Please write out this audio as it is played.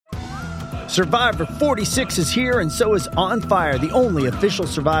Survivor 46 is here, and so is On Fire, the only official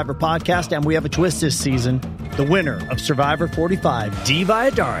Survivor podcast, and we have a twist this season. The winner of Survivor 45, Dee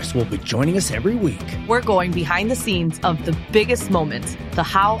Valladares, will be joining us every week. We're going behind the scenes of the biggest moments, the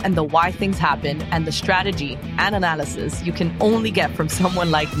how and the why things happen, and the strategy and analysis you can only get from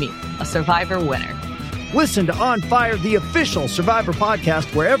someone like me, a Survivor winner. Listen to On Fire, the official Survivor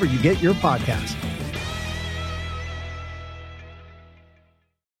podcast, wherever you get your podcast.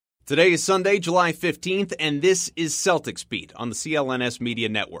 Today is Sunday, July 15th, and this is Celtics Beat on the CLNS Media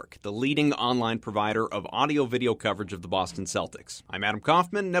Network, the leading online provider of audio-video coverage of the Boston Celtics. I'm Adam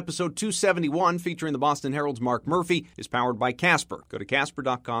Kaufman, and episode 271, featuring the Boston Herald's Mark Murphy, is powered by Casper. Go to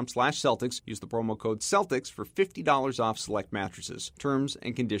casper.com/Celtics, use the promo code Celtics for $50 off select mattresses. Terms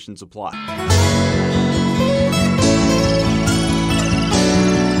and conditions apply.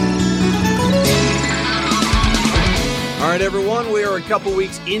 All right, everyone, we are a couple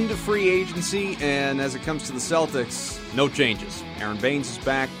weeks into free agency, and as it comes to the Celtics, no changes. Aaron Baines is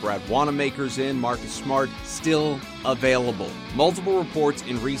back, Brad Wanamaker's in, Marcus Smart still available. Multiple reports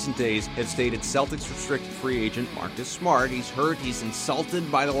in recent days have stated Celtics restricted free agent Marcus Smart. He's hurt, he's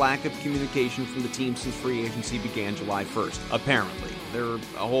insulted by the lack of communication from the team since free agency began July 1st, apparently. There are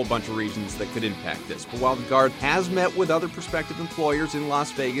a whole bunch of reasons that could impact this. But while the guard has met with other prospective employers in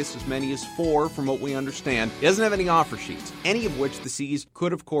Las Vegas, as many as 4 from what we understand, he doesn't have any offer sheets, any of which the C's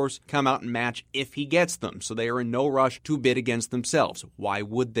could, of course, come out and match if he gets them. So they are in no rush to bid against themselves. Why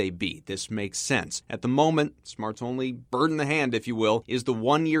would they be? This makes sense. At the moment, Smart's only bird in the hand, if you will, is the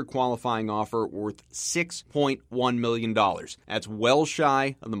 1-year qualifying offer worth $6.1 million. That's well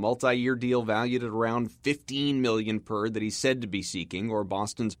shy of the multi-year deal valued at around $15 million per that he's said to be seeking, or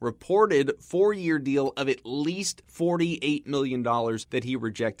Boston's reported 4-year deal of at least $48 million that he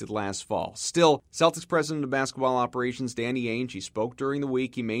rejected last fall. Still, Celtics president of basketball operations Danny Ainge, he spoke during the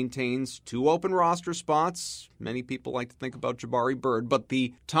week. He maintains 2 open roster spots. Many people like to think about Jabari Bird, but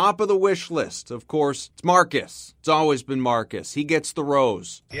the top of the wish list, of course, it's Marcus. It's always been Marcus. He gets the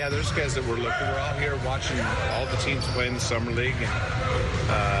rose. Yeah, there's guys that we're looking. We're all here watching all the teams play in the summer league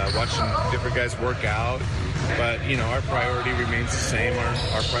and watching different guys work out. But, you know, our priority remains the same.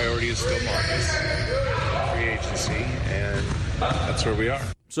 Our priority is still Marcus, free agency, and that's where we are.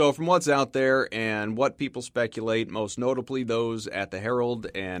 So from what's out there and what people speculate, most notably those at the Herald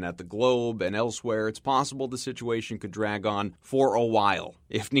and at the Globe and elsewhere, it's possible the situation could drag on for a while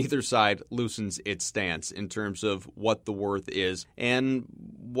if neither side loosens its stance in terms of what the worth is and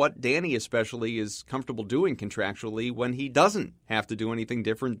what Danny especially is comfortable doing contractually when he doesn't have to do anything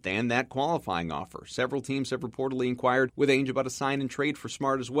different than that qualifying offer. Several teams have reportedly inquired with Ainge about a sign and trade for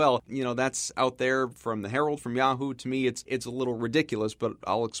Smart as well. You know, that's out there from the Herald, from Yahoo. To me, it's a little ridiculous, but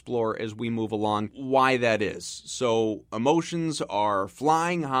I'll explore as we move along why that is. So emotions are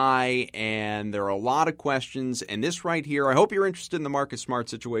flying high, and there are a lot of questions. And this right here, I hope you're interested in the Marcus Smart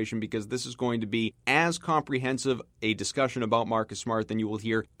situation, because this is going to be as comprehensive a discussion about Marcus Smart than you will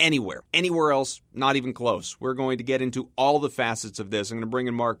hear anywhere else, not even close. We're going to get into all the facets of this. I'm going to bring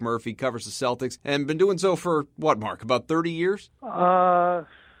in Mark Murphy, covers the Celtics, and been doing so for, what, Mark, about 30 years?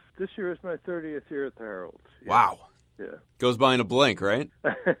 This year is my 30th year at the Herald. Yeah. Wow. Yeah. Goes by in a blink, right?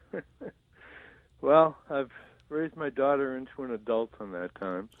 Well, I've raised my daughter into an adult in that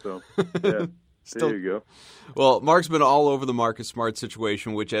time, so yeah. There you go. Well, Mark's been all over the Marcus Smart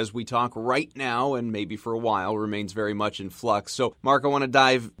situation, which, as we talk right now and maybe for a while, remains very much in flux. So, Mark, I want to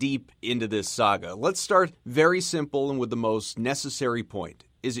dive deep into this saga. Let's start very simple and with the most necessary point.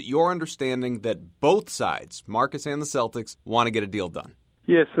 Is it your understanding that both sides, Marcus and the Celtics, want to get a deal done?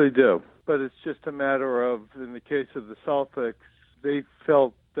 Yes, they do. But it's just a matter of, in the case of the Celtics, they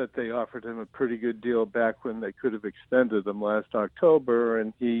felt that they offered him a pretty good deal back when they could have extended him last October,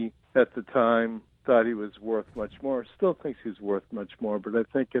 and he, at the time, thought he was worth much more. Still thinks he's worth much more, but I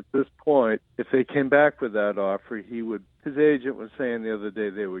think at this point, if they came back with that offer, his agent was saying the other day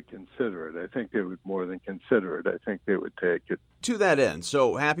they would consider it. I think they would more than consider it. I think they would take it. To that end,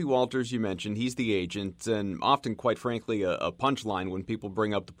 so Happy Walters, you mentioned, he's the agent, and often, quite frankly, a punchline when people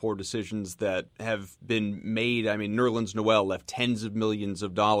bring up the poor decisions that have been made. I mean, Nerlens Noel left tens of millions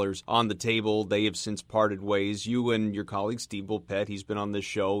of dollars on the table. They have since parted ways. You and your colleague, Steve Bulpett, he's been on this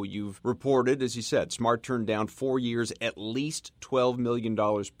show. You've reported, as you said, Smart turned down 4 years, at least $12 million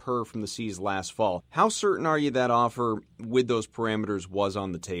per from the C's last fall. How certain are you that offer with those parameters was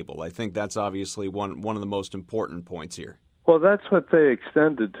on the table? I think that's obviously one of the most important points here. Well, that's what they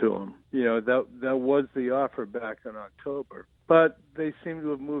extended to him. That was the offer back in October. But they seem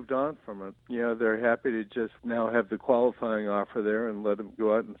to have moved on from it. They're happy to just now have the qualifying offer there and let him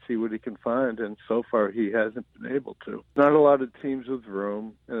go out and see what he can find. And so far, he hasn't been able to. Not a lot of teams with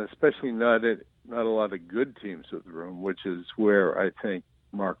room, and especially not a lot of good teams with room, which is where I think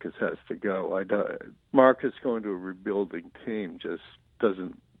Marcus has to go. Marcus going to a rebuilding team just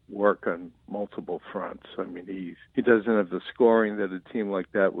doesn't work on multiple fronts. I mean, he doesn't have the scoring that a team like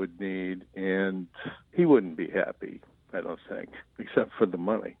that would need, and he wouldn't be happy, I don't think, except for the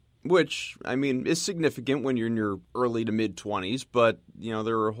money. Which, I mean, is significant when you're in your early to mid-20s, but,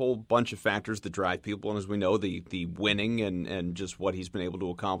 there are a whole bunch of factors that drive people, and as we know, the winning and just what he's been able to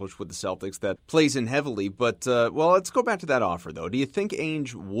accomplish with the Celtics, that plays in heavily. But, let's go back to that offer, though. Do you think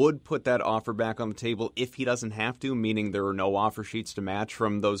Ainge would put that offer back on the table if he doesn't have to, meaning there are no offer sheets to match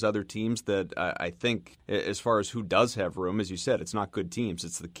from those other teams that I think, as far as who does have room, as you said, it's not good teams.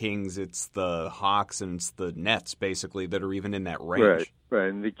 It's the Kings, it's the Hawks, and it's the Nets, basically, that are even in that range. Right,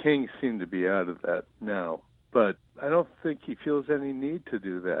 and the Kings seem to be out of that now. But I don't think he feels any need to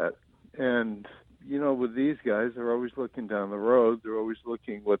do that. And, with these guys, they're always looking down the road. They're always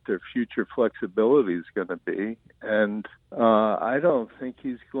looking what their future flexibility is going to be. And I don't think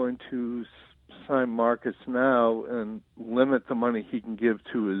he's going to sign Marcus now and limit the money he can give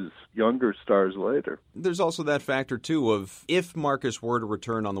to his younger stars later. There's also that factor, too, of if Marcus were to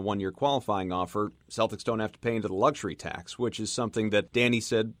return on the one-year qualifying offer, Celtics don't have to pay into the luxury tax, which is something that Danny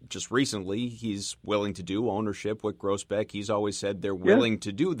said just recently he's willing to do. Ownership with Grossbeck, he's always said they're willing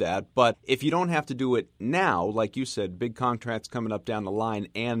to do that. But if you don't have to do it now, like you said, big contracts coming up down the line,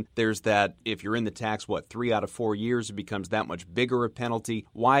 and there's that, if you're in the tax, 3 out of 4 years, it becomes that much bigger a penalty.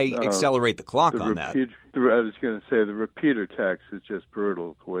 Why accelerate the clock on that? I was going to say the repeater tax is just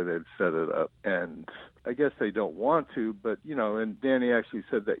brutal the way they've set it up. And I guess they don't want to, but, and Danny actually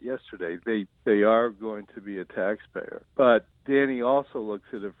said that yesterday. They are going to be a taxpayer. But Danny also looks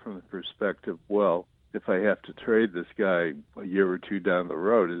at it from the perspective, well, if I have to trade this guy a year or two down the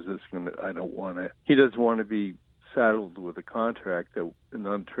road, I don't want to. He doesn't want to be saddled with a contract, an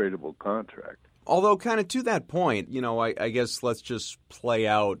untradeable contract. Although, kind of to that point, I guess let's just play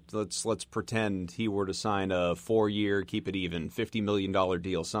out. Let's pretend he were to sign a 4-year, keep it even, $50 million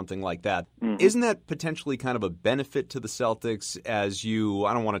deal, something like that. Mm-hmm. Isn't that potentially kind of a benefit to the Celtics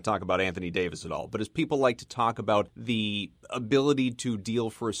I don't want to talk about Anthony Davis at all, but as people like to talk about the ability to deal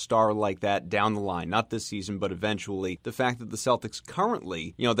for a star like that down the line, not this season, but eventually, the fact that the Celtics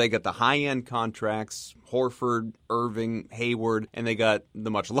currently, they got the high-end contracts, Horford, Irving, Hayward, and they got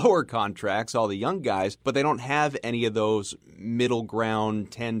the much lower contracts, all the young guys, but they don't have any of those middle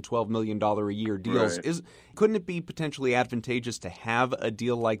ground $10, $12 million a year deals. Right. Couldn't it be potentially advantageous to have a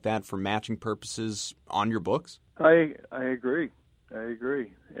deal like that for matching purposes on your books? I agree.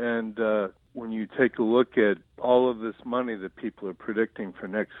 And when you take a look at all of this money that people are predicting for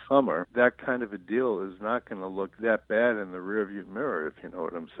next summer, that kind of a deal is not going to look that bad in the rearview mirror, if you know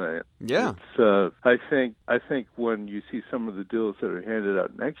what I'm saying. Yeah. I think when you see some of the deals that are handed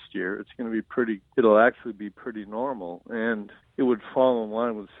out next year, it'll actually be pretty normal, and it would fall in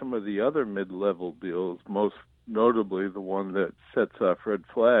line with some of the other mid-level deals, most notably the one that sets off red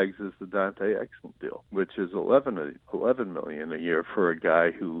flags is the Dante Exum deal, which is $11 million a year for a guy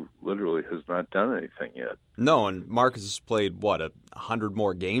who literally has not done anything yet. No, and Marcus has played, 100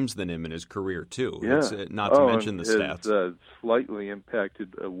 more games than him in his career, too. Yeah. Not to mention the stats. Has slightly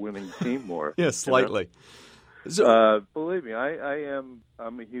impacted a winning team more. Yeah, slightly. So, believe me, I'm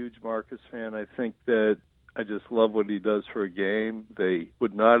a huge Marcus fan. I think that I just love what he does for a game. They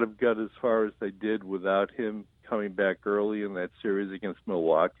would not have got as far as they did without him coming back early in that series against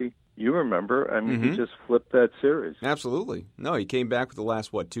Milwaukee. You remember, he just flipped that series. Absolutely. No, he came back with the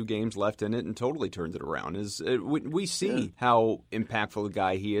last, 2 games left in it and totally turned it around. We see how impactful the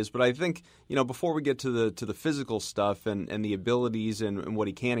guy he is, but I think, before we get to the physical stuff and the abilities and what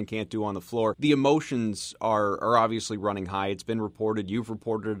he can and can't do on the floor, the emotions are obviously running high. It's been reported. You've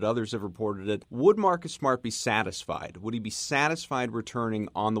reported it. Others have reported it. Would Marcus Smart be satisfied? Would he be satisfied returning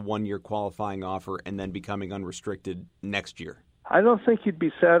on the 1-year qualifying offer and then becoming unrestricted next year? I don't think he'd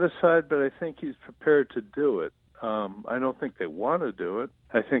be satisfied, but I think he's prepared to do it. I don't think they want to do it.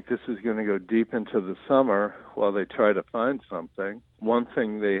 I think this is going to go deep into the summer while they try to find something. One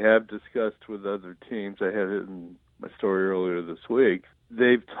thing they have discussed with other teams, I had it in my story earlier this week,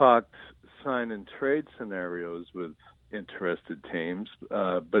 they've talked sign and trade scenarios with interested teams,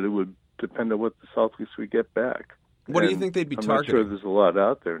 but it would depend on what the Celtics would get back. What do you think they'd be targeting? I'm not sure there's a lot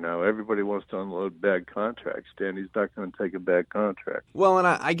out there now. Everybody wants to unload bad contracts. Danny's not going to take a bad contract. Well, and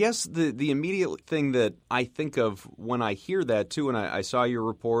I guess the immediate thing that I think of when I hear that, too, and I saw your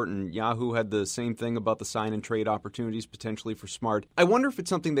report, and Yahoo had the same thing about the sign-and-trade opportunities potentially for Smart. I wonder if it's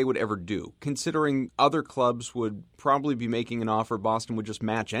something they would ever do, considering other clubs would probably be making an offer Boston would just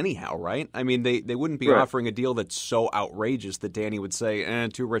match anyhow, right? I mean, they wouldn't be offering a deal that's so outrageous that Danny would say,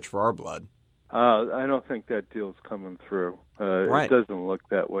 too rich for our blood. I don't think that deal's coming through. Right. It doesn't look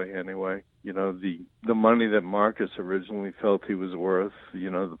that way anyway. You know, the money that Marcus originally felt he was worth, you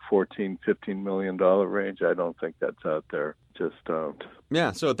know, the $14, $15 million range, I don't think that's out there. Just don't.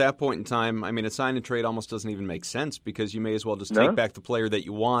 Yeah, so at that point in time, I mean, a sign and trade almost doesn't even make sense because you may as well just take back the player that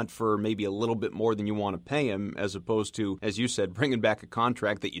you want for maybe a little bit more than you want to pay him, as opposed to, as you said, bringing back a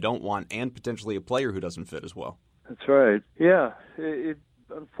contract that you don't want and potentially a player who doesn't fit as well. That's right. Yeah,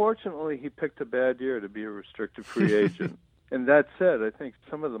 unfortunately, he picked a bad year to be a restricted free agent. And that said, I think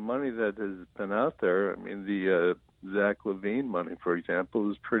some of the money that has been out there, I mean, the Zach LaVine money, for example,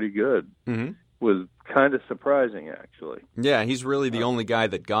 was pretty good. Mm-hmm. Was kind of surprising, actually. Yeah, he's really the only guy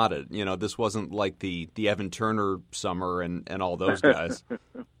that got it. You know, this wasn't like the Evan Turner summer and all those guys.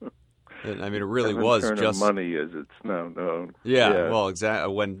 I mean, it really Evan was Turner just money, as it's now known. Yeah, well,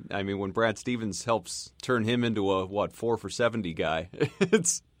 exactly. When Brad Stevens helps turn him into a 4 for $70 guy,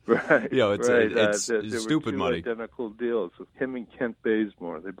 it's right. You know, it's right. It's there stupid were two money. Identical deals. Him and Kent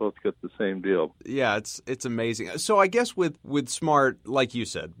Bazemore, they both got the same deal. Yeah, it's amazing. So I guess with Smart, like you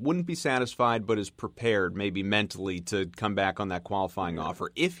said, wouldn't be satisfied, but is prepared maybe mentally to come back on that qualifying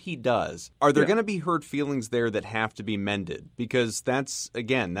offer. If he does, are there going to be hurt feelings there that have to be mended? Because that's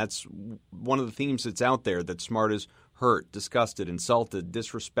one of the themes that's out there, that Smart is hurt, disgusted, insulted,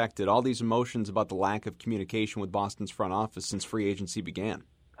 disrespected, all these emotions about the lack of communication with Boston's front office since free agency began.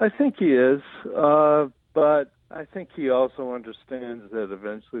 I think he is, but I think he also understands that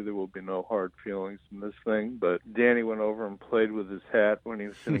eventually there will be no hard feelings in this thing. But Danny went over and played with his hat when he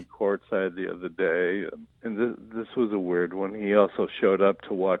was sitting courtside the other day, and this was a weird one. He also showed up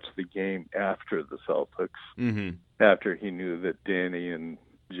to watch the game after the Celtics, after he knew that Danny and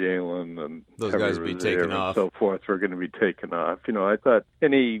Jalen and those guys would be taken off, and so forth were going to be taken off. You know, I thought,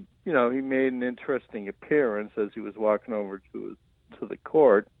 and he made an interesting appearance as he was walking over to the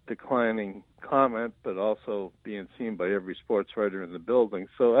court, declining comment, but also being seen by every sports writer in the building.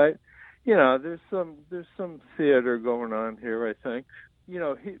 So there's some theater going on here, I think. You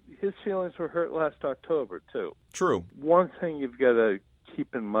know, his feelings were hurt last October too. True. One thing you've got to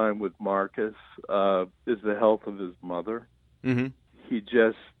keep in mind with Marcus is the health of his mother. Mm-hmm. He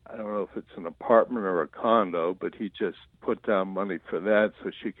just, I don't know if it's an apartment or a condo, but he just put down money for that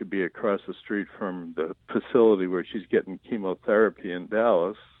so she could be across the street from the facility where she's getting chemotherapy in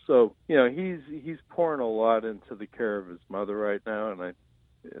Dallas. So, you know, he's pouring a lot into the care of his mother right now,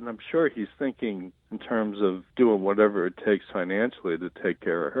 and I'm sure he's thinking in terms of doing whatever it takes financially to take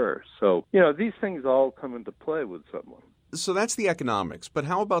care of her. So, you know, these things all come into play with someone. So that's the economics, but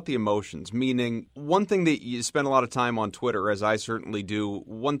how about the emotions? Meaning, one thing that you spend a lot of time on Twitter, as I certainly do,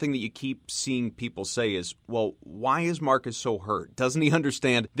 one thing that you keep seeing people say is, well, why is Marcus so hurt? Doesn't he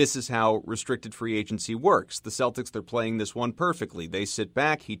understand this is how restricted free agency works? The Celtics, they're playing this one perfectly. They sit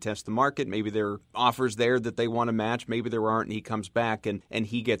back, he tests the market, maybe there are offers there that they want to match, maybe there aren't, and he comes back and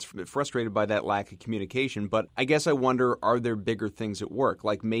he gets frustrated by that lack of communication. But I guess I wonder, are there bigger things at work?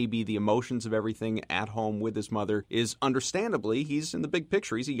 Like maybe the emotions of everything at home with his mother is understandably, he's in the big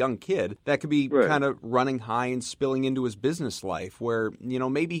picture, he's a young kid, that could be kind of running high and spilling into his business life where, you know,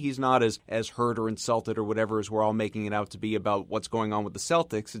 maybe he's not as hurt or insulted or whatever as we're all making it out to be about what's going on with the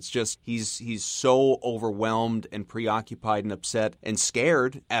Celtics. It's just he's so overwhelmed and preoccupied and upset and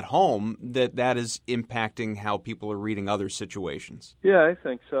scared at home that is impacting how people are reading other situations. Yeah, I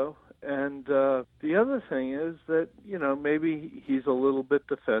think so. And the other thing is that, you know, maybe he's a little bit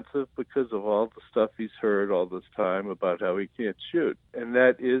defensive because of all the stuff he's heard all this time about how he can't shoot. And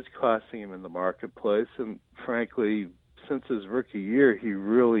that is costing him in the marketplace. And frankly, since his rookie year, he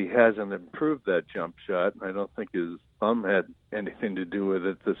really hasn't improved that jump shot. And I don't think his thumb had anything to do with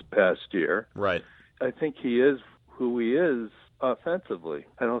it this past year. Right. I think he is who he is offensively.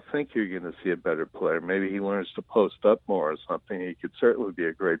 I don't think you're going to see a better player. Maybe he learns to post up more or something. He could certainly be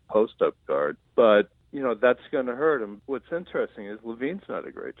a great post-up guard. But, you know, that's going to hurt him. What's interesting is LaVine's not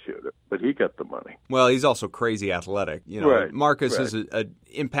a great shooter, but he got the money. Well, he's also crazy athletic. You know, right, Marcus is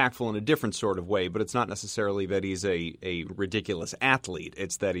impactful in a different sort of way, but it's not necessarily that he's a ridiculous athlete.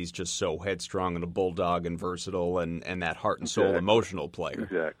 It's that he's just so headstrong and a bulldog and versatile and that heart and soul emotional player.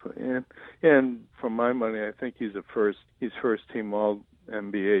 Exactly. And for my money, I think he's first team all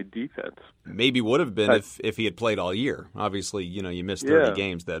NBA defense. Maybe would have been if he had played all year. Obviously, you missed 30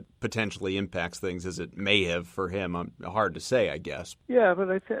 games. That potentially impacts things as it may have for him. Hard to say, I guess. Yeah, but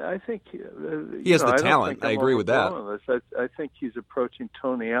I think he has the talent. I agree with that. I think he's approaching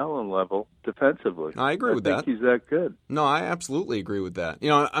Tony Allen level defensively. I agree with that. I think he's that good. No, I absolutely agree with that.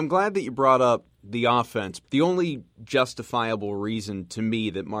 I'm glad that you brought up the offense. The only justifiable reason to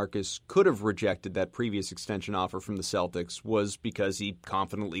me that Marcus could have rejected that previous extension offer from the Celtics was because he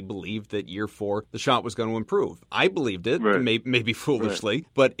confidently believed that year 4 the shot was going to improve. I believed it, maybe foolishly,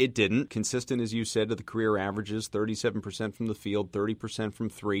 but it didn't. Consistent, as you said, to the career averages, 37% from the field, 30% from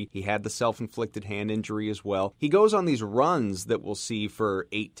 3. He had the self-inflicted hand injury as well. He goes on these runs that we'll see for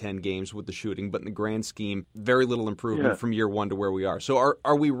 8-10 games with the shooting, but in the grand scheme, very little improvement from year 1 to where we are. So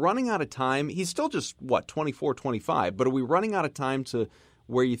are we running out of time? He's still just, 24, 25, but are we running out of time to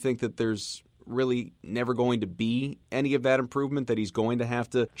where you think that there's really never going to be any of that improvement, that he's going to have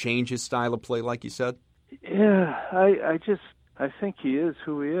to change his style of play, like you said? Yeah, I think he is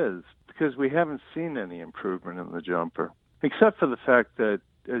who he is, because we haven't seen any improvement in the jumper, except for the fact that,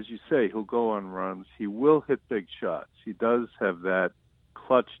 as you say, he'll go on runs. He will hit big shots. He does have that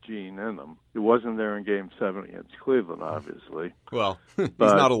clutch gene in him. It wasn't there in Game 7 against Cleveland, obviously. Well, he's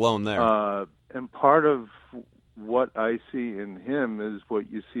not alone there. And part of what I see in him is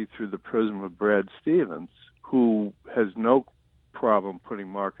what you see through the prism of Brad Stevens, who has no problem putting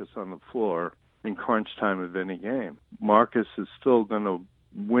Marcus on the floor in crunch time of any game. Marcus is still going to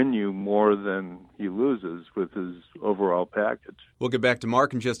win you more than he loses with his overall package. We'll get back to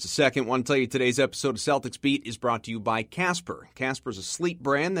Mark in just a second. Want to tell you today's episode of Celtics Beat is brought to you by Casper. Casper is a sleep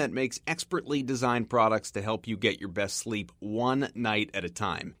brand that makes expertly designed products to help you get your best sleep one night at a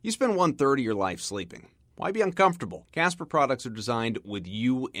time. You spend 1/3 of your life sleeping. Why be uncomfortable? Casper products are designed with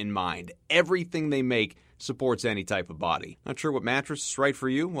you in mind. Everything they make supports any type of body. Not sure what mattress is right for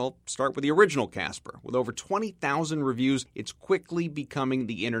you? Well, start with the original Casper. With over 20,000 reviews, it's quickly becoming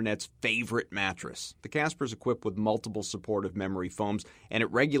the internet's favorite mattress. The Casper is equipped with multiple supportive memory foams, and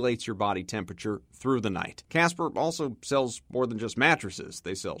it regulates your body temperature through the night. Casper also sells more than just mattresses.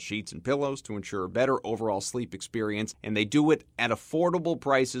 They sell sheets and pillows to ensure a better overall sleep experience, and they do it at affordable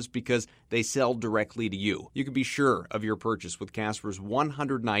prices because they sell directly to you. You can be sure of your purchase with Casper's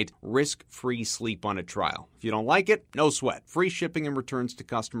 100-night risk-free sleep on a trial. If you don't like it, no sweat. Free shipping and returns to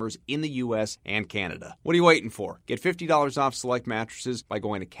customers in the U.S. and Canada. What are you waiting for? Get $50 off select mattresses by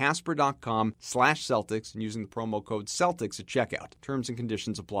going to Casper.com/Celtics and using the promo code Celtics at checkout. Terms and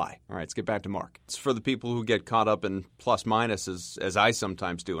conditions apply. All right, let's get back to Mark. It's for the people who get caught up in plus-minus, as I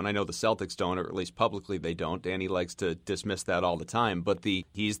sometimes do, and I know the Celtics don't, or at least publicly they don't. Danny likes to dismiss that all the time, but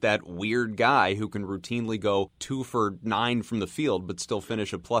he's that weird guy who can routinely go 2 for 9 from the field but still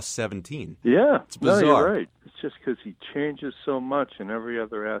finish a plus 17. Yeah, it's bizarre. No, you're right. It's just because he changes so much in every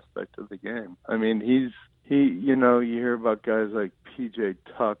other aspect of the game. I mean, you hear about guys like P.J.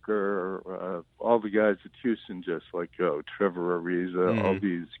 Tucker, all the guys at Houston just let go, Trevor Ariza, all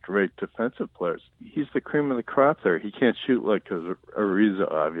these great defensive players. He's the cream of the crop there. He can't shoot like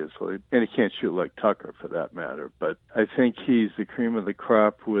Ariza, obviously, and he can't shoot like Tucker for that matter. But I think he's the cream of the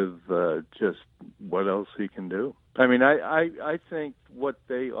crop with just what else he can do. I mean, I think what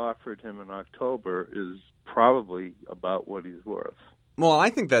they offered him in October is probably about what he's worth. Well, I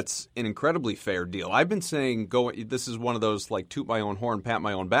think that's an incredibly fair deal. I've been saying, this is one of those like toot my own horn, pat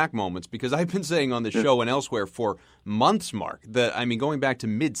my own back moments, because I've been saying on the show and elsewhere for months, Mark, that, I mean, going back to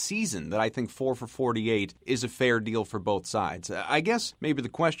mid-season, that I think 4 for 48 is a fair deal for both sides. I guess maybe the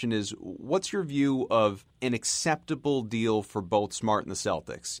question is, what's your view of an acceptable deal for both Smart and the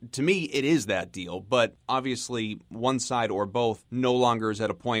Celtics? To me, it is that deal, but obviously one side or both no longer is at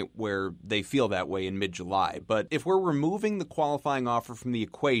a point where they feel that way in mid-July. But if we're removing the qualifying offer from the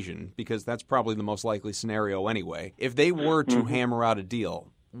equation, because that's probably the most likely scenario anyway, if they were to hammer out a deal,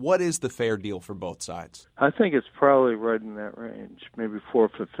 what is the fair deal for both sides? I think it's probably right in that range, maybe 4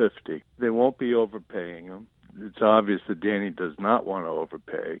 for 50. They won't be overpaying him. It's obvious that Danny does not want to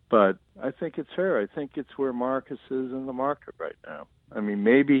overpay, but I think it's fair. I think it's where Marcus is in the market right now. I mean,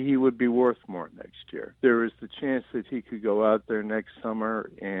 maybe he would be worth more next year. There is the chance that he could go out there next summer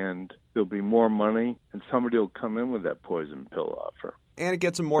and there'll be more money and somebody will come in with that poison pill offer. And it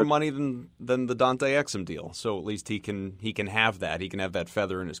gets him more money than the Dante Exum deal, so at least he can have that. He can have that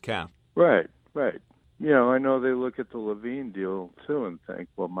feather in his cap. Right. I know they look at the Levine deal, too, and think,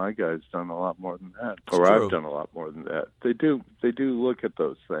 well, my guy's done a lot more than that. It's or true. I've done a lot more than that. They do look at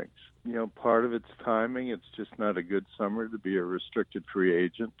those things. Part of it's timing. It's just not a good summer to be a restricted free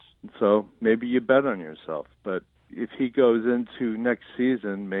agent. So maybe you bet on yourself. But, if he goes into next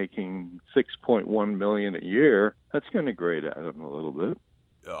season making $6.1 million a year, that's going to grate at him a little bit.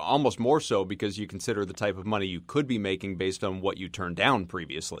 Almost more so because you consider the type of money you could be making based on what you turned down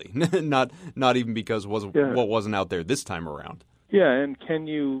previously, not even because what wasn't out there this time around. Yeah, and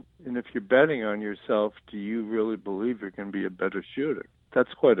if you're betting on yourself, do you really believe you're going to be a better shooter?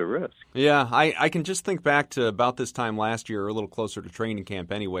 That's quite a risk. Yeah, I can just think back to about this time last year, a little closer to training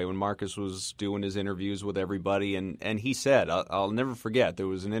camp anyway, when Marcus was doing his interviews with everybody, and he said, I'll never forget, there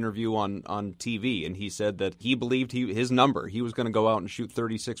was an interview on TV, and he said that he believed his number, he was going to go out and shoot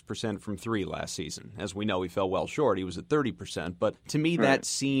 36% from three last season. As we know, he fell well short. He was at 30%, but to me that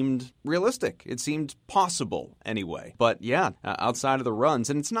seemed realistic. It seemed possible anyway. But yeah, outside of the runs,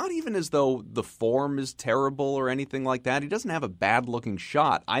 and it's not even as though the form is terrible or anything like that. He doesn't have a bad-looking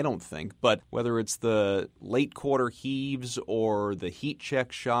shot, I don't think, but whether it's the late quarter heaves or the heat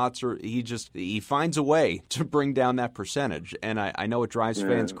check shots, or he finds a way to bring down that percentage. And I know it drives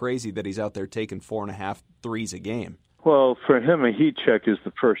fans crazy that he's out there taking 4.5 threes a game. Well, for him, a heat check is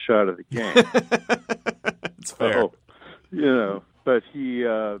the first shot of the game. It's fair. So, but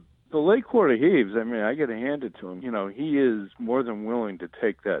the late quarter heaves, I mean, I got to hand it to him. He is more than willing to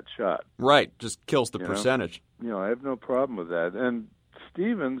take that shot. Right, just kills the percentage. I have no problem with that. And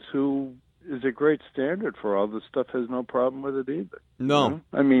Stevens, who is a great standard for all this stuff, has no problem with it either. No.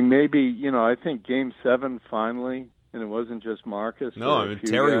 I mean, maybe, I think Game 7 finally, and it wasn't just Marcus. No, I mean,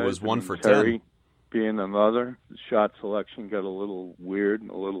 Terry guys. was 1 for 10. Terry being another. The shot selection got a little weird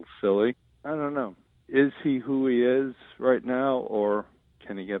and a little silly. I don't know. Is he who he is right now, or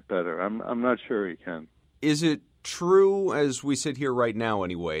can he get better? I'm not sure he can. Is it true, as we sit here right now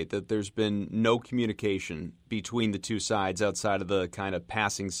anyway, that there's been no communication between the two sides outside of the kind of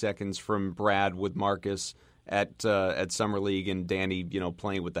passing seconds from Brad with Marcus at Summer League and Danny,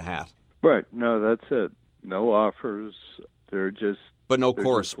 playing with the hat? Right. No, that's it. No offers. But no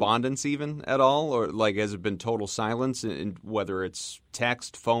correspondence even at all? Or has it been total silence, in whether it's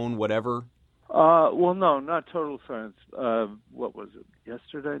text, phone, whatever? Well, no, not total silence. What was it,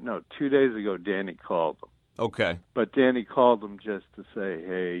 yesterday? No, 2 days ago, Danny called him. Okay. But Danny called him just to say,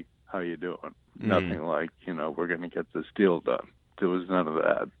 hey, how you doing? Nothing like, we're going to get this deal done. There was none of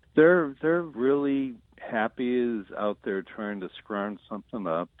that. They're really happy is out there trying to scrounge something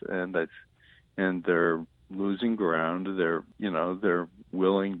up, and they're losing ground. They're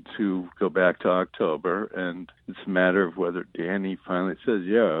willing to go back to October, and it's a matter of whether Danny finally says,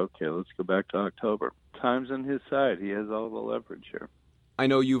 yeah, okay, let's go back to October. Time's on his side. He has all the leverage here. I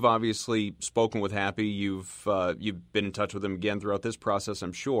know you've obviously spoken with Happy. You've been in touch with him again throughout this process,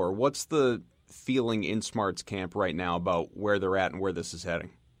 I'm sure. What's the feeling in Smart's camp right now about where they're at and where this is heading?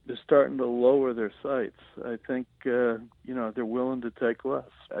 They're starting to lower their sights. I think, they're willing to take less.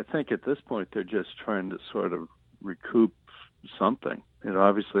 I think at this point they're just trying to sort of recoup something. It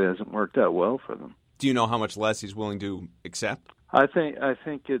obviously hasn't worked out well for them. Do you know how much less he's willing to accept? I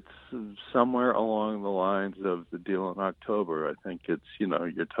think it's somewhere along the lines of the deal in October. I think it's,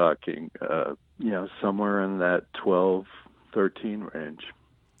 you're talking, somewhere in that 12, 13 range.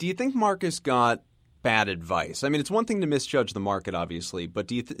 Do you think Marcus got bad advice? I mean, it's one thing to misjudge the market, obviously, but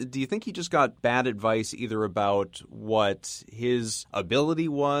do you think he just got bad advice either about what his ability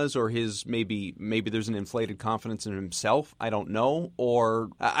was, or his maybe there's an inflated confidence in himself? I don't know. Or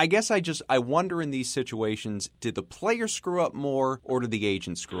I guess I wonder in these situations, did the player screw up more or did the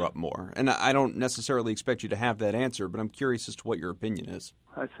agent screw up more? And I don't necessarily expect you to have that answer, but I'm curious as to what your opinion is.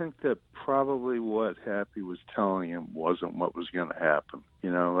 I think that probably what Happy was telling him wasn't what was going to happen.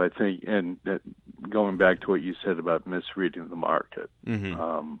 I think, and going back to what you said about misreading the market,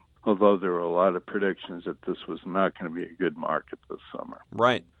 although there were a lot of predictions that this was not going to be a good market this summer.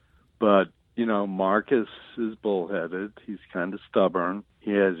 Right. But, Marcus is bullheaded. He's kind of stubborn.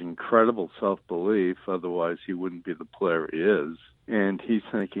 He has incredible self-belief. Otherwise, he wouldn't be the player he is. And he's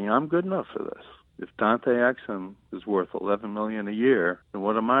thinking, I'm good enough for this. If Dante Exum is worth $11 million a year, then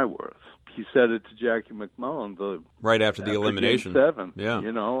what am I worth? He said it to Jackie McMullen right after the elimination. Game 7. Yeah.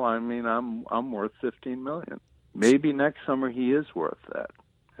 I'm worth $15 million. Maybe next summer he is worth that,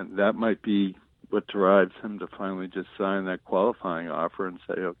 and that might be what drives him to finally just sign that qualifying offer and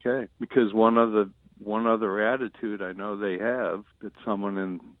say okay. Because one other attitude I know they have that someone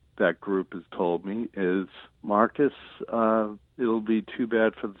in that group has told me is Marcus. It'll be too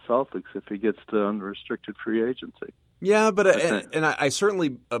bad for the Celtics if he gets to unrestricted free agency. Yeah, but I certainly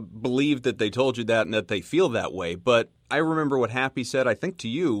believe that they told you that and that they feel that way. But I remember what Happy said, I think, to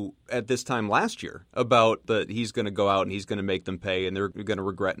you at this time last year about that he's going to go out and he's going to make them pay and they're going to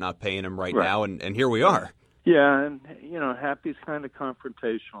regret not paying him right now. And here we are. Yeah, and, Happy's kind of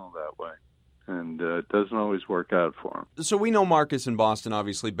confrontational that way. and it doesn't always work out for him. So we know Marcus in Boston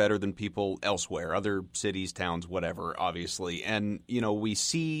obviously better than people elsewhere, other cities, towns, whatever, obviously. And, we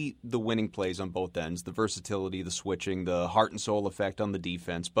see the winning plays on both ends, the versatility, the switching, the heart and soul effect on the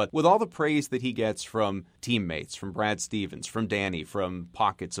defense. But with all the praise that he gets from teammates, from Brad Stevens, from Danny, from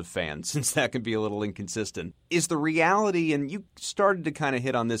pockets of fans, since that can be a little inconsistent, is the reality, and you started to kind of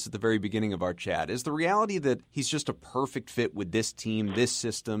hit on this at the very beginning of our chat, is the reality that he's just a perfect fit with this team, this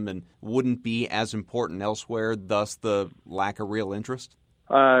system, and wouldn't be as important elsewhere, thus the lack of real interest?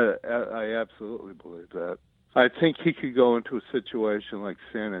 I absolutely believe that. I think he could go into a situation like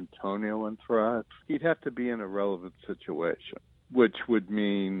San Antonio and thrive. He'd have to be in a relevant situation, which would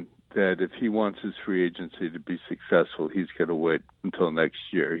mean that if he wants his free agency to be successful, he's got to wait until next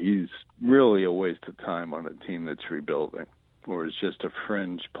year. He's really a waste of time on a team that's rebuilding or is just a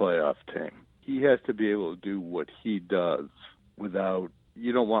fringe playoff team. He has to be able to do what he does without,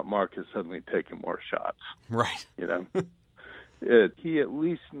 you don't want Marcus suddenly taking more shots. Right. He at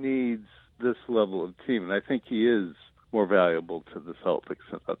least needs this level of team, and I think he is more valuable to the Celtics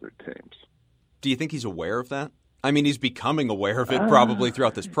than other teams. Do you think he's aware of that? I mean, he's becoming aware of it probably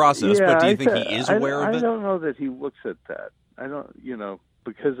throughout this process, but do you think he is aware of it? I don't know that he looks at that. I don't,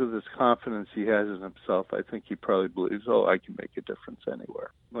 because of this confidence he has in himself, I think he probably believes, I can make a difference anywhere.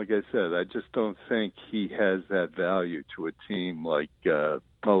 Like I said, I just don't think he has that value to a team like,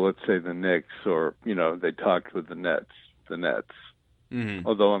 let's say the Knicks, or, they talked with the Nets. Mm-hmm.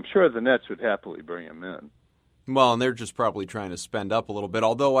 Although I'm sure the Nets would happily bring him in. Well, and they're just probably trying to spend up a little bit,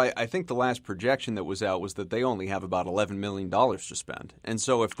 although I think the last projection that was out was that they only have about $11 million to spend. And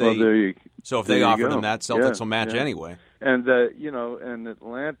so if they offer them that, Celtics will match anyway. And, and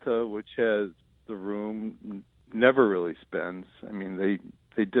Atlanta, which has the room, never really spends. I mean,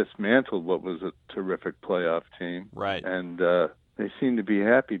 they dismantled what was a terrific playoff team. Right. And they seem to be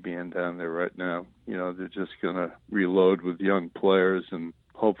happy being down there right now. They're just going to reload with young players and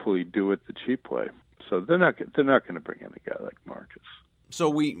hopefully do it the cheap way. So they're not going to bring in a guy like Marcus. So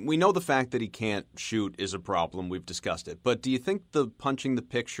we know the fact that he can't shoot is a problem. We've discussed it. But do you think the punching the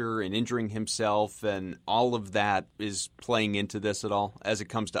picture and injuring himself and all of that is playing into this at all as it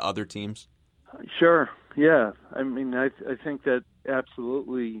comes to other teams? Sure. Yeah. I mean, I think that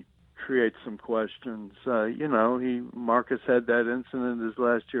absolutely creates some questions. Marcus had that incident his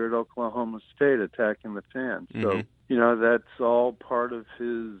last year at Oklahoma State attacking the fans. Mm-hmm. So, that's all part of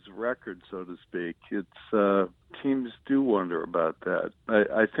his record, so to speak. It's teams do wonder about that.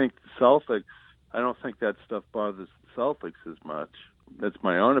 I think the Celtics, I don't think that stuff bothers the Celtics as much. That's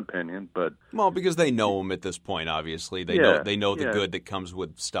my own opinion, but because they know him at this point, obviously. They know the good that comes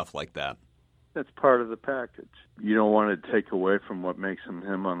with stuff like that. That's part of the package. You don't want to take away from what makes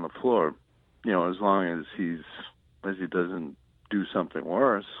him on the floor, as long as he doesn't do something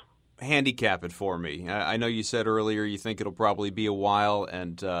worse. Handicap it for me. I know you said earlier you think it'll probably be a while,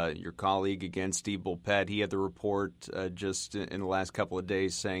 and your colleague, again, Steve Bulpett, he had the report just in the last couple of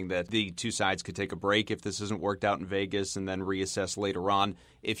days saying that the two sides could take a break if this isn't worked out in Vegas and then reassess later on.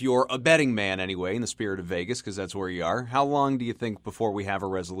 If you're a betting man anyway, in the spirit of Vegas, because that's where you are, how long do you think before we have a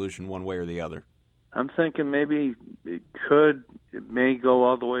resolution one way or the other? I'm thinking maybe it may go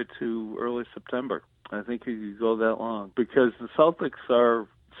all the way to early September. I think it could go that long because the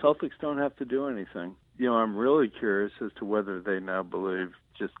Celtics don't have to do anything. I'm really curious as to whether they now believe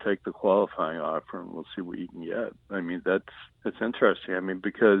just take the qualifying offer and we'll see what you can get. I mean, that's interesting. I mean,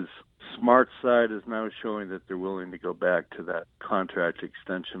 because Smart's side is now showing that they're willing to go back to that contract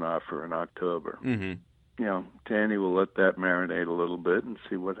extension offer in October. Mm-hmm. Danny will let that marinate a little bit and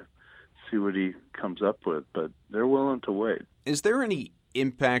see what he comes up with, but they're willing to wait. Is there any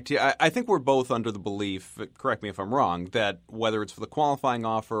impact? I think we're both under the belief, correct me if I'm wrong, that whether it's for the qualifying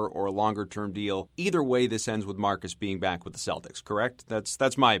offer or a longer-term deal, either way this ends with Marcus being back with the Celtics, correct?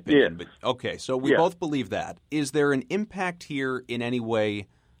 That's my opinion. Yeah. But okay, so we both believe that. Is there an impact here in any way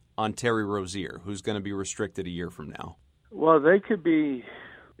on Terry Rozier, who's going to be restricted a year from now? Well, it could be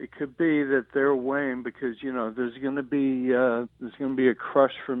that they're weighing because there's going to be a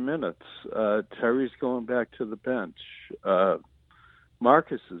crush for minutes. Terry's going back to the bench.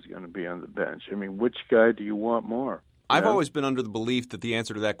 Marcus is going to be on the bench. I mean, which guy do you want more? I've always been under the belief that the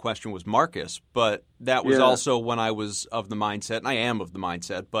answer to that question was Marcus, but that was also when I was of the mindset, and I am of the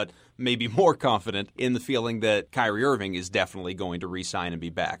mindset, but maybe more confident in the feeling that Kyrie Irving is definitely going to re-sign and be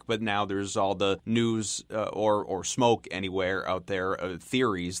back. But now there's all the news or smoke anywhere out there,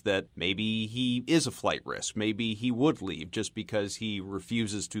 theories that maybe he is a flight risk. Maybe he would leave just because he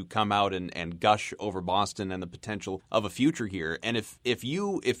refuses to come out and gush over Boston and the potential of a future here. And if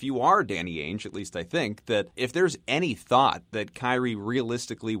you are Danny Ainge, at least I think, that if there's any thought that Kyrie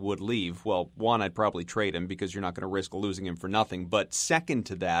realistically would leave, well, one, I'd probably trade him because you're not going to risk losing him for nothing. But second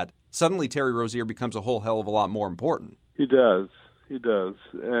to that, suddenly Terry Rozier becomes a whole hell of a lot more important. He does.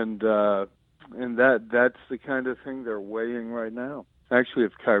 And that's the kind of thing they're weighing right now. Actually,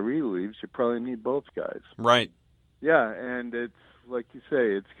 if Kyrie leaves, you probably need both guys. Right. Yeah, and it's like you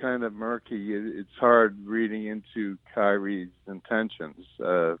say, it's kind of murky. It's hard reading into Kyrie's intentions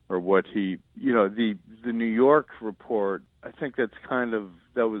or what he, the New York report. I think that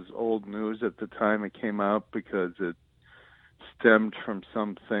was old news at the time it came out because it stemmed from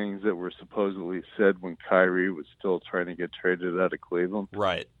some things that were supposedly said when Kyrie was still trying to get traded out of Cleveland.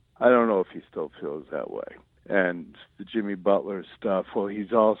 Right. I don't know if he still feels that way. And the Jimmy Butler stuff, well,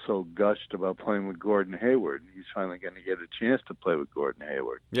 he's also gushed about playing with Gordon Hayward. He's finally going to get a chance to play with Gordon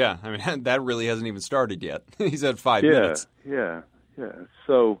Hayward. Yeah, I mean, that really hasn't even started yet. He's had 5 minutes. Yeah.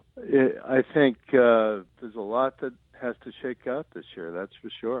 So I think there's a lot that has to shake out this year, that's for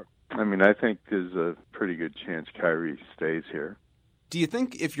sure. I mean, I think there's a pretty good chance Kyrie stays here. Do you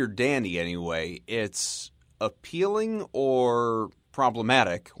think, if you're Danny anyway, it's appealing or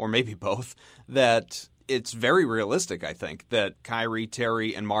problematic, or maybe both, that it's very realistic, I think, that Kyrie,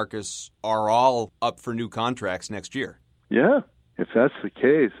 Terry, and Marcus are all up for new contracts next year? Yeah, if that's the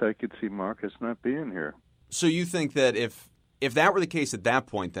case, I could see Marcus not being here. So you think that if that were the case at that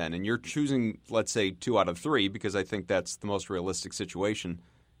point then, and you're choosing, let's say, 2 out of 3, because I think that's the most realistic situation,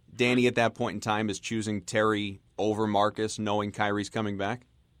 Danny at that point in time is choosing Terry over Marcus, knowing Kyrie's coming back?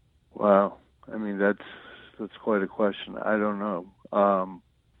 Wow. I mean, that's quite a question. I don't know.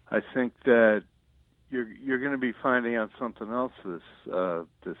 I think that you're going to be finding out something else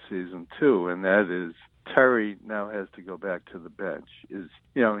this season too, and that is Terry now has to go back to the bench.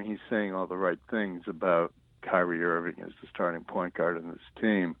 He's saying all the right things about Kyrie Irving as the starting point guard in this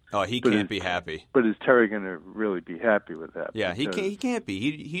team. Oh, he can't be happy. But is Terry going to really be happy with that? Yeah, he can't be.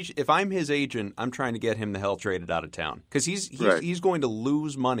 He if I'm his agent, I'm trying to get him the hell traded out of town because he's going to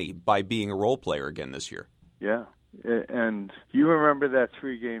lose money by being a role player again this year. Yeah. And you remember that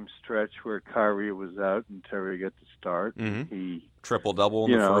 3-game stretch where Kyrie was out and Terry got to start? Mm-hmm. He triple-double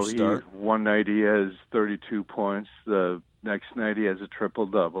in the first start. One night he has 32 points. The next night he has a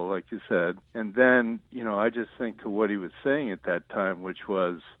triple-double, like you said. And then, I just think to what he was saying at that time, which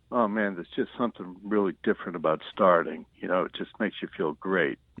was, oh, man, there's just something really different about starting. It just makes you feel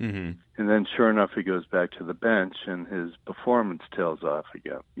great. Mm-hmm. And then, sure enough, he goes back to the bench and his performance tails off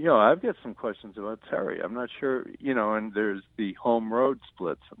again. I've got some questions about Terry. I'm not sure, and there's the home-road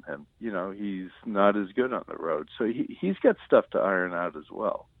splits in him. He's not as good on the road. So he's got stuff to iron out as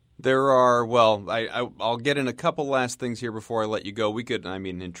well. There are, I'll get in a couple last things here before I let you go.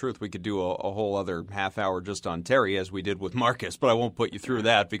 In truth, we could do a whole other half hour just on Terry as we did with Marcus, but I won't put you through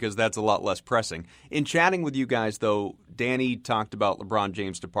that because that's a lot less pressing. In chatting with you guys, though, Danny talked about LeBron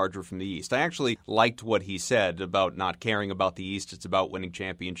James' departure from the East. I actually liked what he said about not caring about the East. It's about winning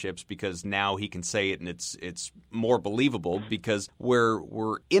championships because now he can say it and it's more believable because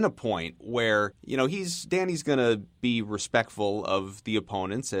we're in a point where, Danny's going to be respectful of the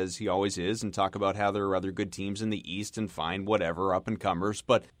opponents as he always is and talk about how there are other good teams in the East and fine, whatever, up-and-comers.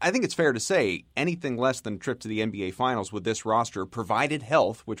 But I think it's fair to say anything less than a trip to the NBA Finals with this roster, provided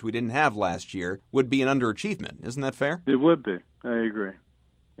health, which we didn't have last year, would be an underachievement. Isn't that fair? It would be. I agree.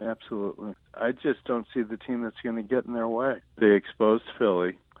 Absolutely. I just don't see the team that's going to get in their way. They exposed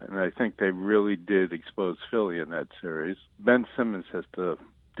Philly, and I think they really did expose Philly in that series. Ben Simmons has to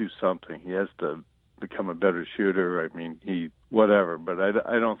do something. He has to become a better shooter. Whatever, but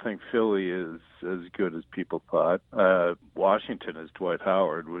I don't think Philly is as good as people thought. Washington is Dwight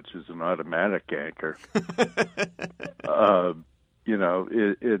Howard, which is an automatic anchor.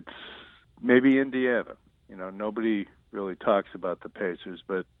 It's maybe Indiana. Nobody really talks about the Pacers,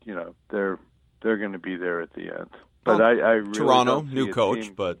 but they're going to be there at the end. But I really Toronto, don't see new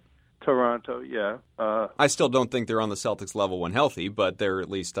coach, but Toronto, yeah. I still don't think they're on the Celtics level when healthy, but they're at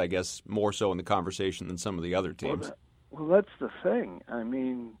least, I guess, more so in the conversation than some of the other teams. Well, that's the thing.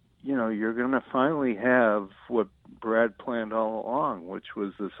 You're going to finally have what Brad planned all along, which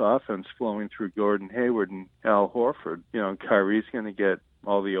was this offense flowing through Gordon Hayward and Al Horford. Kyrie's going to get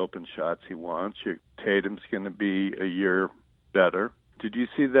all the open shots he wants. Tatum's going to be a year better. Did you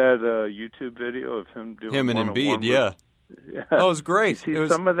see that YouTube video of him doing him and Embiid? Yeah. Yeah. Oh, it was great. You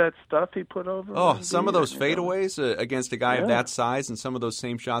see some of that stuff he put over? Oh, some of those fadeaways against a guy of that size, and some of those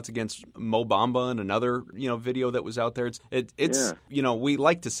same shots against Mo Bamba and another video that was out there. It's we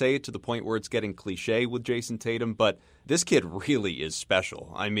like to say it to the point where it's getting cliche with Jason Tatum, but this kid really is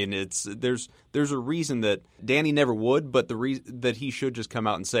special. I mean, there's a reason that Danny never would, but the reason that he should just come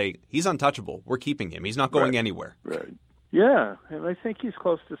out and say he's untouchable. We're keeping him. He's not going anywhere. Right. Yeah, and I think he's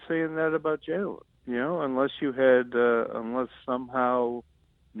close to saying that about Jalen. Unless somehow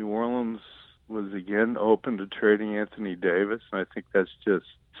New Orleans was again open to trading Anthony Davis, and I think that's just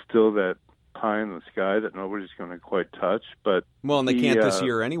still that pie in the sky that nobody's going to quite touch. But and they can't this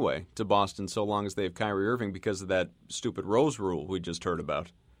year anyway to Boston so long as they have Kyrie Irving because of that stupid Rose rule we just heard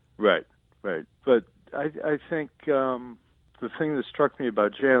about. Right. But I think the thing that struck me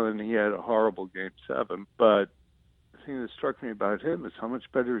about Jalen, he had a horrible Game 7, but the thing that struck me about him is how much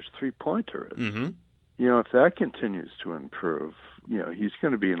better his three-pointer is. Mm-hmm. If that continues to improve, he's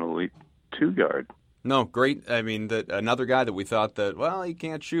going to be an elite two-guard. No, great. I mean, another guy that we thought that, he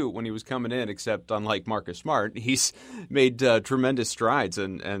can't shoot when he was coming in, except unlike Marcus Smart, he's made tremendous strides.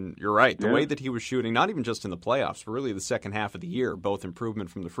 And you're right. The way that he was shooting, not even just in the playoffs, but really the second half of the year, both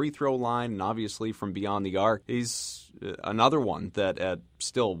improvement from the free throw line and obviously from beyond the arc. He's another one that at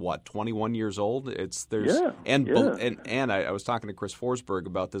still, 21 years old? And I was talking to Chris Forsberg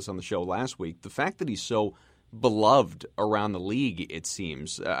about this on the show last week. The fact that he's so beloved around the league, it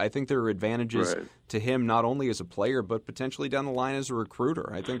seems. I think there are advantages to him not only as a player, but potentially down the line as a recruiter.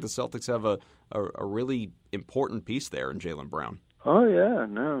 I think the Celtics have a really important piece there in Jaylen Brown. Oh yeah,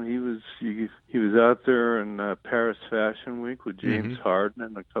 no, he was out there in Paris Fashion Week with James Harden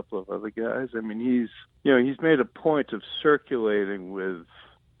and a couple of other guys. I mean, he's made a point of circulating with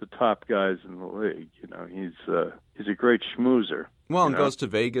the top guys in the league. He's a great schmoozer. Well, and goes to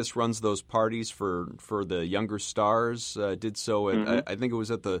Vegas, runs those parties for the younger stars. Did so at I think it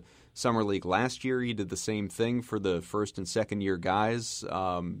was at the Summer League last year. He did the same thing for the first and second year guys.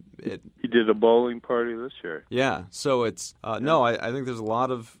 He did a bowling party this year. Yeah, so it's I think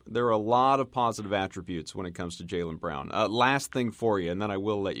there are a lot of positive attributes when it comes to Jaylen Brown. Last thing for you, and then I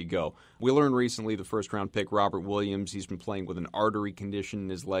will let you go. We learned recently the first-round pick, Robert Williams, he's been playing with an artery condition in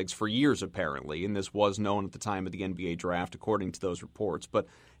his legs for years, apparently, and this was known at the time of the NBA draft, according to those reports. But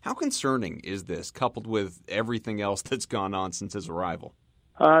how concerning is this, coupled with everything else that's gone on since his arrival?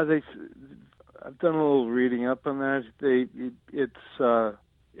 I've done a little reading up on that.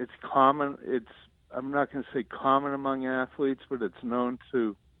 It's common. I'm not going to say common among athletes, but it's known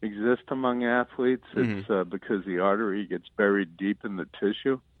to exist among athletes. It's because the artery gets buried deep in the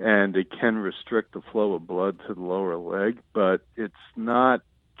tissue, and it can restrict the flow of blood to the lower leg, but it's not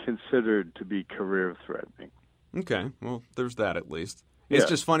considered to be career-threatening. Okay, well, there's that at least. It's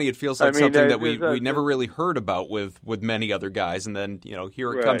just funny. It feels like something that we never really heard about with many other guys, and then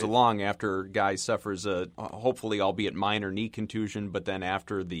here it comes along after a guy suffers a hopefully albeit minor knee contusion, but then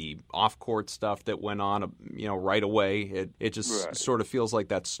after the off-court stuff that went on, right away, it just sort of feels like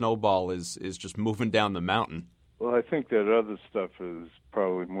that snowball is just moving down the mountain. Well, I think that other stuff is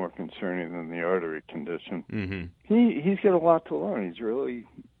probably more concerning than the artery condition. Mm-hmm. He's got a lot to learn. He's really,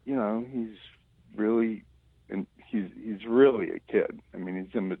 He's really a kid. I mean,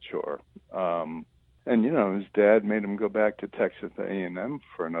 he's immature. And his dad made him go back to Texas A&M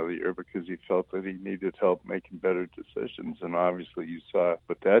for another year because he felt that he needed help making better decisions. And obviously you saw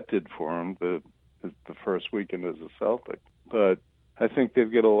what that did for him the first weekend as a Celtic. But I think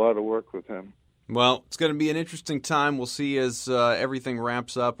they've got a lot of work with him. Well, it's going to be an interesting time. We'll see as everything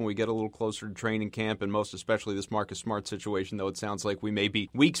wraps up and we get a little closer to training camp, and most especially this Marcus Smart situation, though it sounds like we may be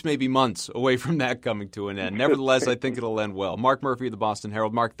weeks, maybe months away from that coming to an end. Nevertheless, I think it'll end well. Mark Murphy of the Boston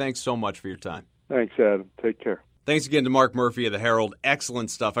Herald. Mark, thanks so much for your time. Thanks, Adam. Take care. Thanks again to Mark Murphy of the Herald. Excellent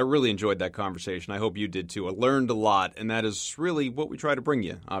stuff. I really enjoyed that conversation. I hope you did too. I learned a lot, and that is really what we try to bring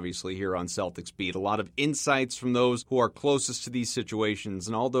you, obviously, here on Celtics Beat. A lot of insights from those who are closest to these situations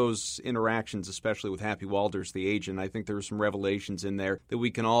and all those interactions, especially with Happy Walders, the agent. I think there are some revelations in there that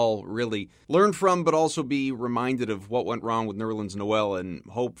we can all really learn from, but also be reminded of what went wrong with Nerlens Noel, and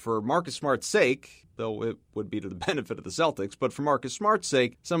hope for Marcus Smart's sake, though it would be to the benefit of the Celtics, but for Marcus Smart's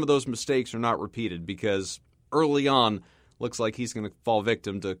sake, some of those mistakes are not repeated, because early on, looks like he's going to fall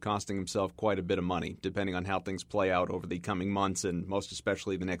victim to costing himself quite a bit of money, depending on how things play out over the coming months and most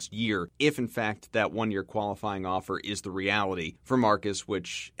especially the next year, if in fact that one-year qualifying offer is the reality for Marcus,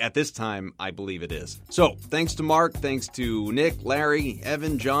 which at this time I believe it is. So thanks to Mark, thanks to Nick, Larry,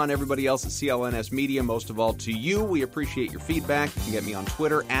 Evan, John, everybody else at CLNS Media, most of all to you. We appreciate your feedback. You can get me on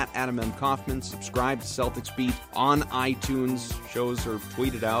Twitter at Adam M. Kaufman. Subscribe to Celtics Beat on iTunes. Shows are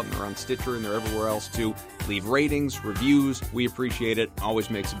tweeted out and they're on Stitcher and they're everywhere else too. Leave ratings, reviews. We appreciate it. Always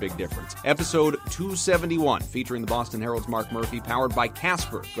makes a big difference. Episode 271, featuring the Boston Herald's Mark Murphy, powered by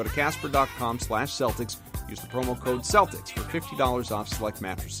Casper. Go to casper.com/Celtics. Use the promo code Celtics for $50 off select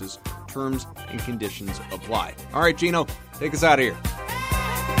mattresses. Terms and conditions apply. All right, Gino, take us out of here.